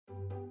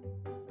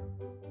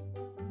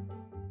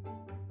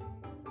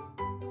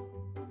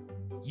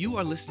You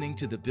are listening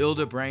to the Build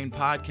a Brain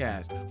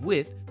podcast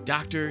with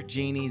Dr.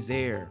 Jeannie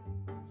Zaire.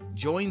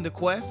 Join the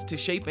quest to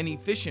shape an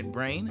efficient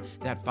brain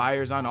that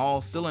fires on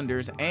all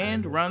cylinders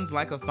and runs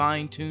like a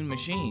fine-tuned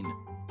machine.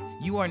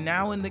 You are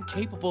now in the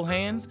capable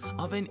hands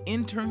of an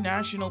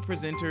international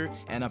presenter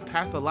and a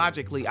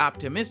pathologically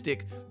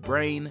optimistic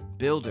brain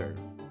builder.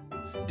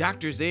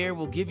 Dr. Zaire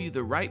will give you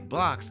the right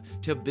blocks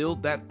to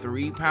build that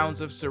 3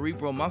 pounds of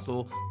cerebral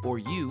muscle for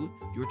you,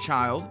 your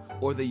child,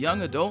 or the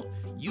young adult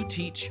you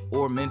teach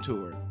or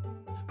mentor.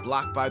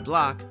 Block by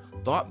block,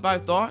 thought by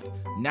thought,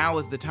 now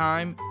is the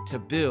time to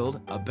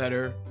build a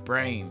better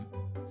brain.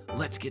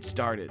 Let's get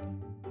started.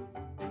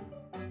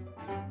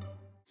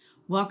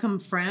 Welcome,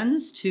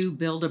 friends, to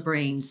Build a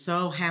Brain.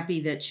 So happy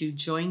that you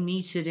joined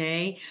me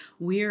today.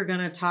 We are going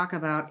to talk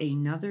about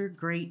another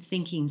great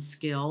thinking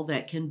skill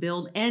that can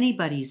build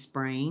anybody's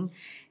brain,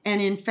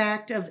 and in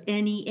fact, of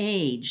any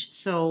age.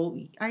 So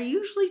I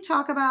usually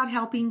talk about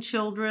helping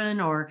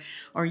children or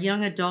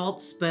young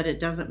adults, but it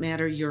doesn't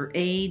matter your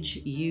age,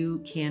 you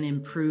can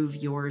improve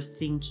your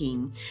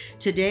thinking.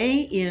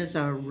 Today is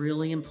a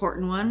really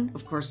important one.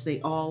 Of course,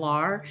 they all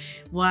are.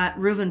 What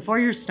Reuven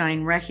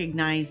Feuerstein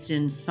recognized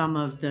in some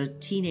of the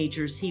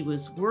teenagers he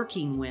was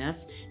working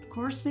with, of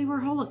course, they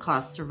were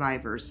Holocaust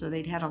survivors, so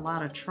they'd had a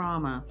lot of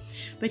trauma.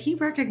 But he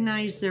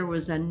recognized there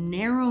was a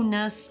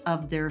narrowness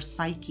of their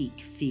psychic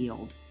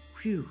field.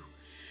 Whew.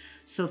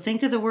 So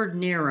think of the word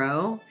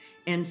narrow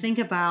and think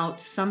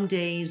about some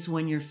days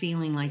when you're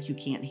feeling like you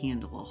can't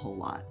handle a whole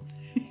lot.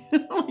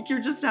 Like you're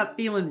just not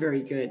feeling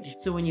very good.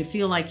 So when you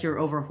feel like you're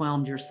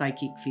overwhelmed, your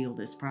psychic field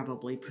is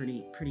probably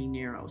pretty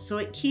narrow. So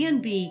it can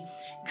be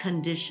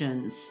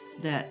conditions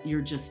that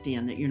you're just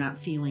in, that you're not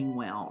feeling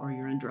well or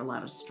you're under a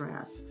lot of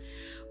stress.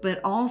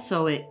 But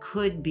also it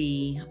could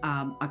be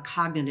a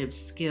cognitive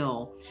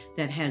skill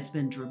that has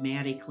been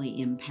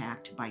dramatically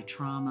impacted by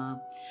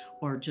trauma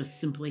or just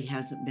simply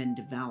hasn't been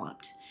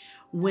developed.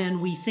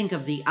 When we think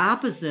of the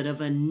opposite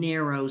of a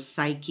narrow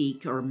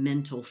psychic or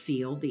mental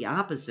field, the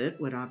opposite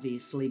would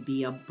obviously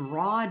be a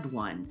broad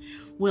one.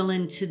 Well,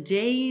 in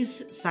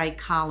today's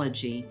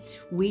psychology,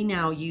 we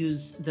now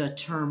use the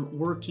term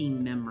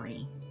working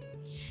memory.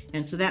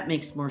 And so that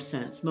makes more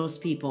sense.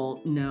 Most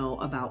people know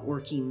about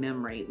working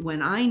memory.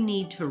 When I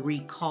need to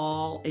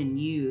recall and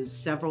use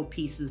several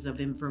pieces of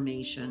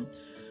information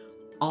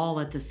all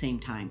at the same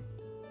time.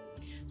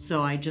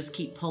 So I just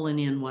keep pulling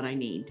in what I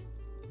need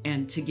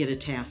and to get a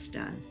task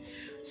done.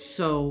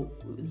 So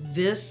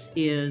this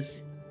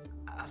is,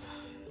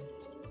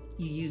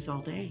 you use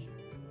all day,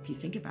 if you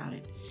think about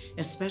it,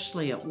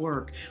 especially at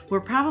work.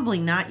 We're probably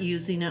not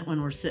using it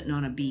when we're sitting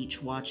on a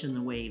beach watching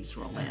the waves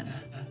roll in,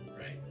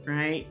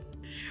 right?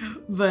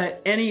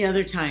 But any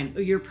other time,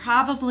 you're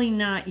probably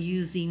not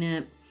using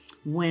it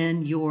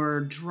when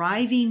you're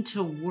driving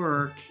to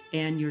work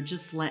and you're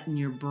just letting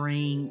your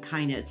brain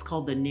it's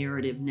called the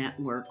narrative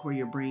network, where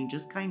your brain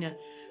just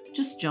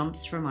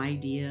jumps from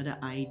idea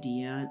to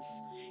idea.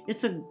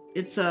 It's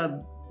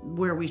a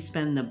where we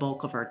spend the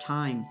bulk of our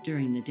time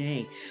during the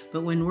day.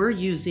 But when we're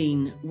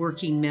using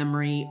working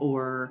memory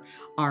or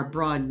our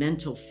broad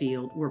mental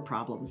field, we're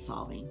problem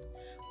solving.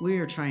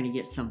 We're trying to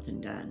get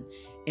something done.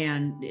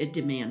 And it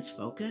demands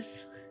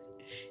focus.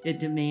 It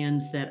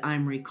demands that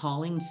I'm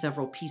recalling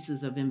several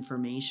pieces of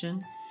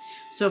information.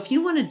 So if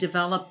you want to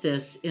develop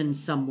this in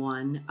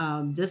someone,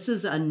 this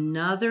is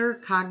another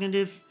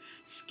cognitive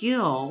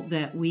skill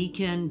that we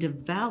can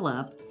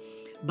develop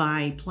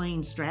by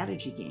playing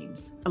strategy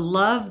games. I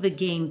love the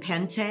game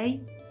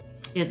Pente.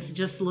 It's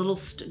just little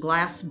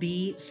glass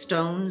bead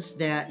stones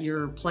that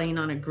you're playing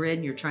on a grid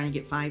and you're trying to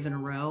get 5 in a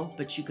row,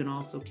 but you can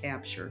also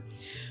capture.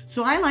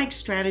 So I like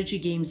strategy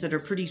games that are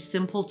pretty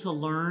simple to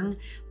learn,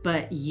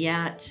 but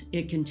yet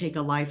it can take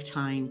a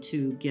lifetime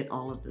to get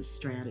all of the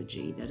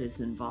strategy that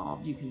is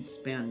involved. You can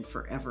spend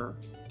forever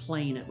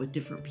playing it with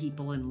different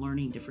people and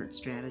learning different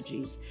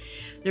strategies.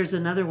 There's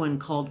another one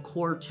called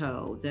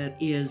Quarto that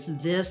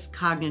is this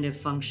cognitive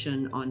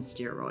function on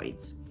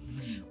steroids.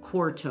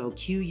 Quarto,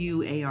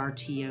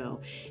 Q-U-A-R-T-O,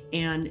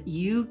 and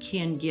you're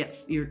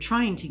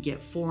trying to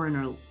get 4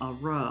 in a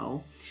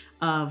row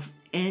of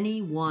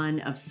any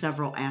one of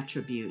several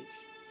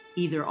attributes.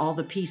 Either all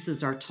the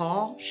pieces are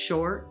tall,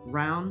 short,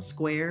 round,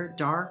 square,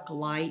 dark,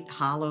 light,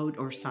 hollowed,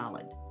 or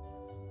solid.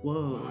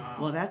 Whoa. Wow.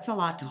 Well, that's a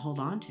lot to hold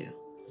on to.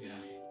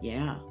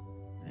 Yeah.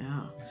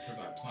 And so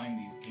by playing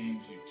these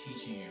games, you're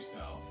teaching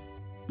yourself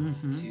to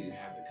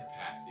have the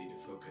capacity to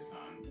focus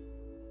on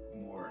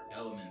more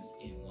elements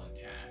in one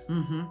task.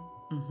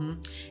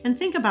 And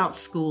think about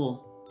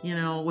school. You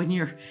know, when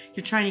you're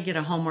trying to get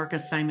a homework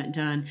assignment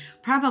done,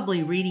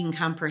 probably reading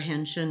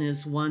comprehension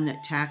is one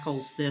that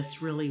tackles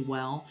this really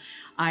well.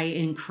 I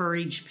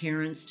encourage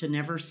parents to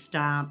never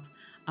stop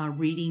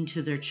reading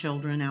to their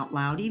children out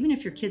loud, even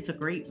if your kid's a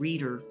great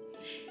reader.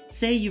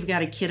 Say you've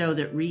got a kiddo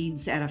that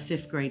reads at a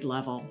 5th grade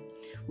level.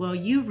 Well,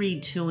 you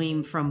read to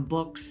him from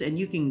books, and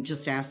you can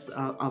just ask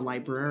a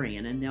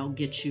librarian, and they'll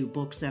get you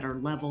books that are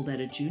leveled at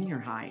a junior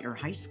high or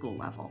high school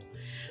level,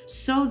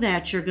 so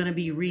that you're going to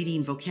be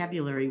reading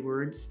vocabulary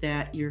words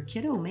that your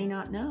kiddo may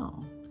not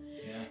know.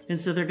 And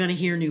so they're going to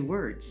hear new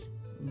words.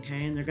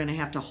 Okay, and they're going to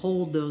have to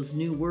hold those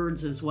new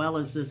words as well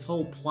as this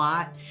whole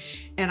plot.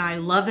 And I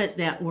love it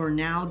that we're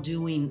now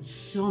doing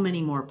so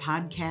many more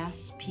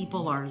podcasts.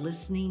 People are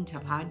listening to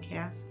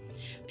podcasts.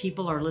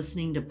 People are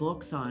listening to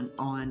books on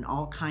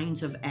all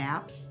kinds of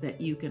apps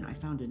that you can. I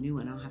found a new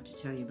one I'll have to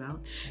tell you about.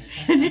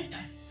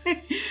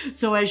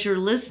 So as you're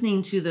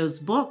listening to those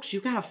books,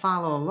 you got to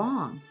follow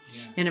along.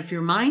 Yeah. And if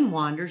your mind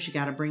wanders, you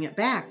got to bring it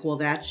back. Well,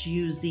 that's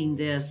using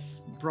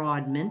this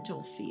broad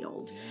mental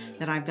field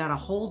that I've got to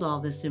hold all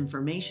this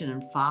information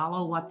and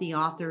follow what the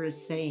author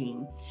is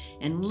saying.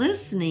 And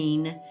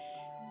listening,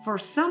 for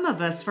some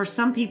of us, for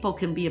some people,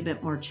 can be a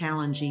bit more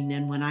challenging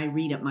than when I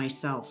read it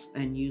myself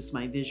and use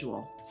my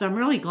visual. So I'm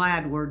really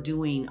glad we're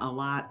doing a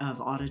lot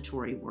of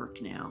auditory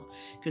work now,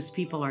 because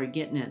people are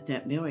getting it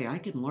that, boy, I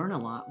can learn a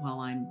lot while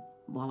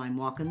I'm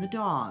walking the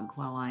dog,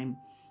 while I'm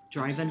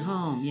driving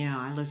home. Yeah,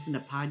 I listen to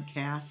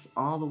podcasts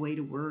all the way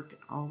to work,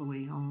 all the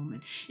way home.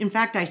 And in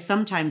fact, I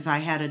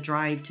had a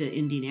drive to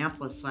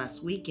Indianapolis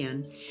last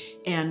weekend,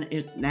 and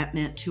that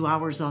meant 2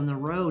 hours on the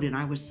road, and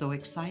I was so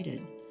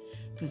excited.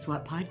 Because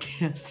what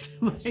podcasts?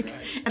 Right.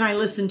 And I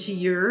listen to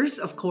yours,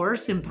 of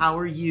course,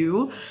 Empower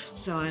You.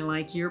 So I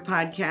like your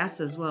podcast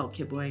as well,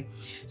 Kidboy.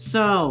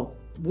 So,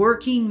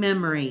 working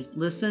memory.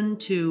 Listen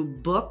to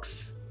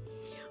books.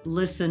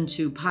 Listen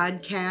to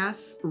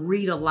podcasts,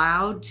 read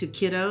aloud to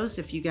kiddos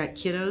if you got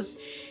kiddos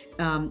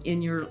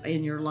in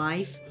your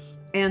life,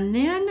 and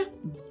then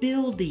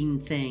building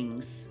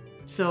things.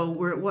 So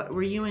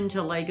were you into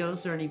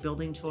Legos or any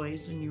building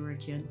toys when you were a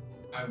kid?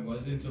 I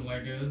was into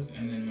Legos,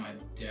 and then my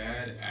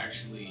dad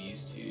actually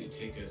used to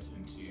take us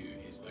into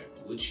his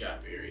wood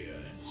shop area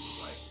and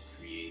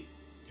create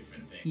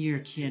different things. You're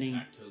kidding.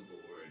 Tic-tac-toe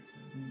boards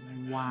and things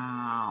like that.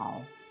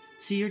 Wow.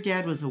 So your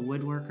dad was a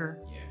woodworker?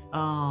 Yeah.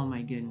 Oh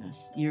my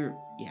goodness. You're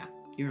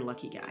a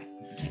lucky guy.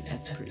 Okay,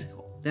 that's pretty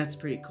cool. That's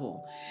pretty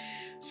cool.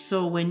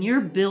 So when you're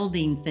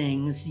building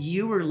things,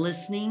 you were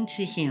listening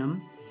to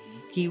him.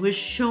 He was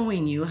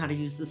showing you how to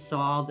use the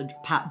saw.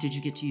 Did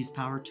you get to use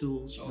power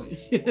tools? Oh,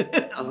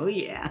 yeah. Oh,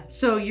 yeah.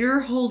 So you're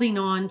holding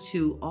on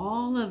to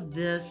all of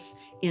this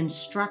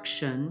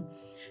instruction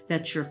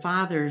that your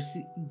father's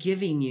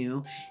giving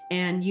you,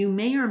 and you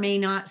may or may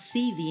not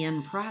see the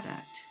end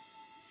product.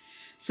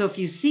 So if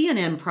you see an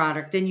end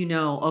product, then you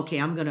know, okay,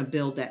 I'm going to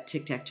build that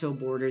tic-tac-toe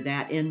board or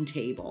that end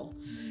table,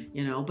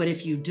 But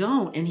if you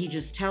don't, and he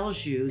just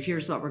tells you,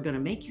 here's what we're going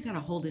to make, you got to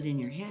hold it in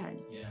your head.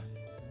 Yeah.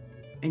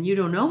 And you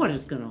don't know what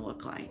it's going to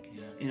look like,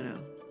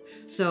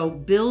 So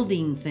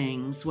building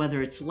things,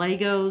 whether it's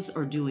Legos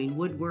or doing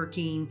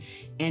woodworking,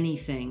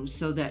 anything,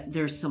 so that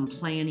there's some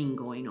planning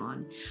going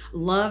on.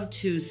 Love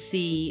to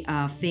see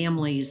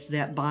families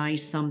that buy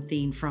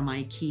something from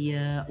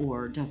IKEA,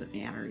 or doesn't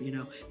matter,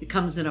 it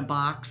comes in a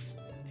box.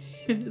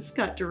 And it's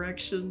got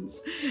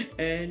directions,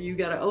 and you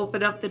got to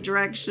open up the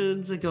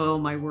directions and go, oh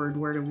my word,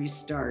 where do we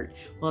start?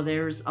 Well,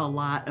 there's a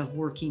lot of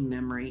working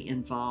memory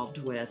involved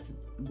with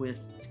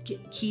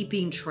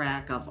keeping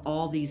track of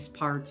all these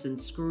parts and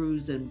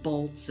screws and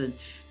bolts and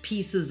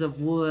pieces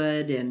of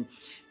wood and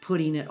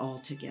putting it all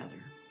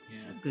together. Yeah.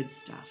 So good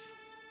stuff.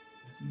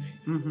 That's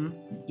amazing.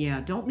 Mm-hmm.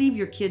 Yeah, don't leave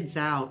your kids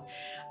out.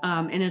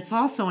 And it's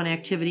also an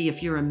activity,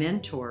 if you're a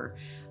mentor,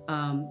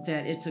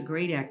 that it's a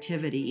great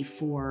activity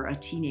for a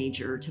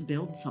teenager to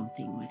build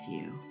something with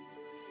you.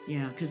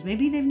 Yeah, because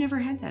maybe they've never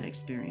had that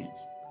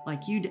experience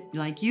like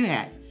you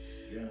had.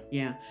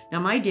 Yeah. Now,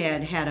 my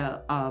dad had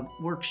a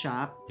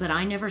workshop, but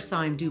I never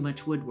saw him do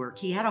much woodwork.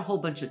 He had a whole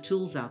bunch of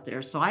tools out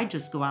there, so I'd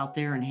just go out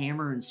there and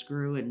hammer and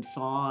screw and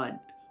saw. And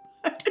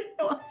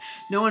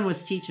no one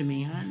was teaching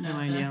me. I had no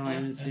idea what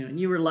I was doing.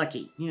 You were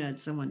lucky. You had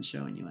someone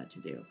showing you what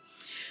to do.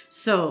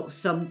 So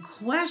some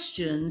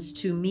questions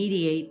to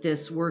mediate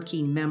this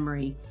working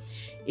memory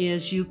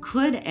is you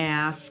could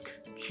ask,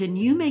 can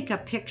you make a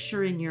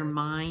picture in your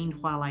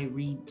mind while I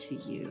read to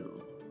you?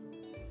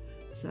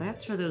 So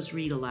that's for those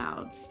read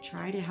alouds.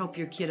 Try to help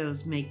your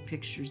kiddos make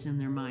pictures in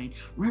their mind.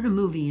 Run a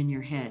movie in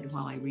your head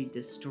while I read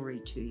this story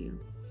to you.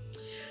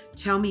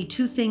 Tell me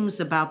 2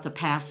 things about the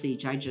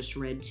passage I just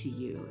read to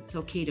you. It's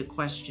okay to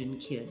question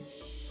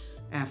kids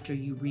after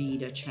you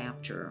read a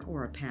chapter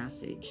or a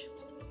passage.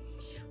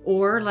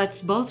 Or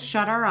let's both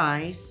shut our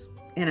eyes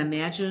and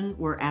imagine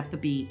we're at the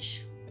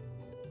beach.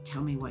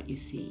 Tell me what you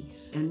see.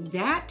 And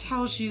that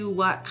tells you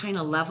what kind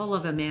of level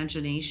of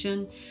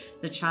imagination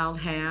the child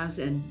has,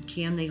 and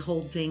can they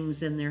hold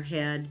things in their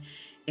head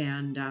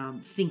and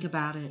think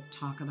about it,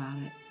 talk about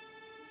it.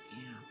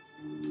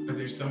 Yeah. Are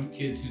there some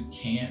kids who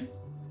can't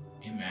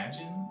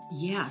imagine?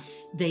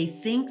 Yes, they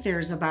think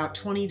there's about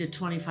 20 to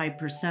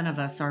 25% of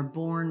us are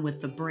born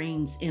with the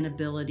brain's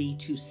inability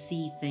to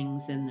see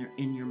things in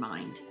your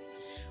mind,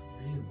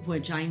 really?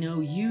 Which I know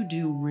you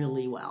do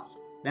really well.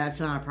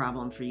 That's not a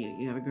problem for you.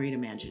 You have a great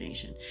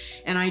imagination.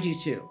 And I do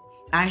too.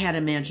 I had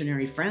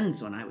imaginary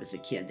friends when I was a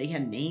kid. They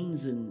had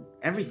names and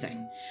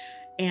everything.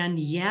 And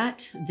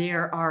yet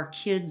there are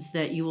kids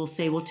that you will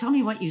say, well, tell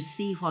me what you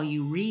see while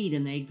you read.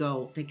 And they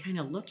kind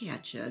of look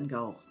at you and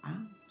go, I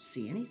don't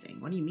see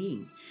anything. What do you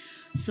mean?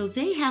 So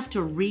they have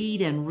to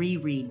read and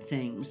reread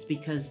things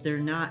because they're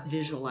not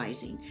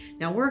visualizing.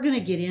 Now we're going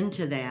to get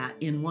into that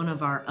in one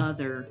of our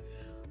other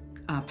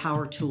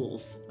power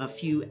tools a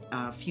few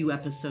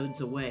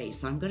episodes away.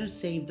 So I'm going to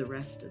save the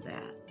rest of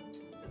that.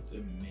 That's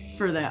amazing.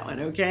 For that one,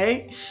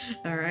 okay?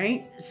 All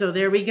right. So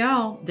there we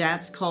go.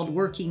 That's called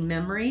working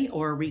memory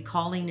or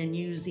recalling and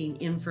using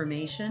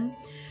information.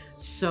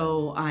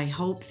 So I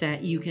hope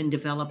that you can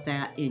develop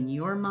that in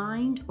your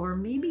mind, or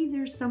maybe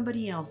there's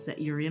somebody else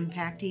that you're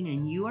impacting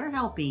and you are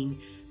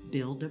helping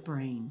build a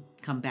brain.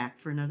 Come back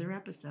for another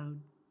episode.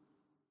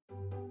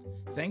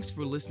 Thanks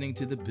for listening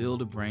to the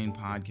Build a Brain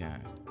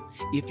podcast.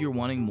 If you're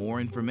wanting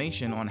more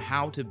information on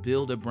how to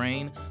build a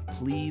brain,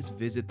 please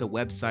visit the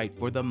website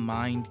for the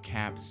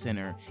MindCap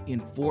Center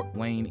in Fort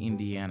Wayne,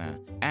 Indiana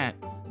at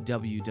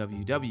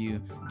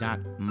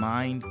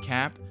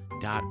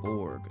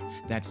www.mindcap.org.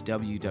 That's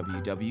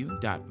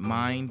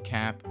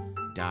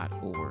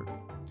www.mindcap.org.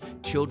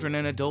 Children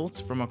and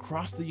adults from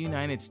across the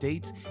United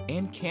States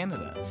and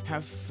Canada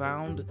have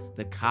found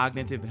the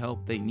cognitive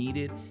help they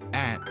needed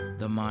at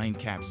the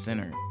MindCap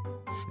Center.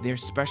 Their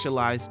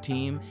specialized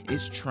team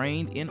is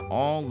trained in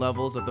all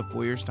levels of the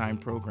Feuerstein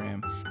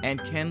program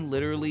and can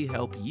literally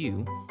help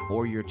you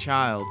or your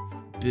child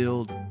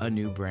build a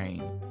new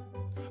brain.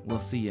 We'll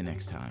see you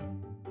next time.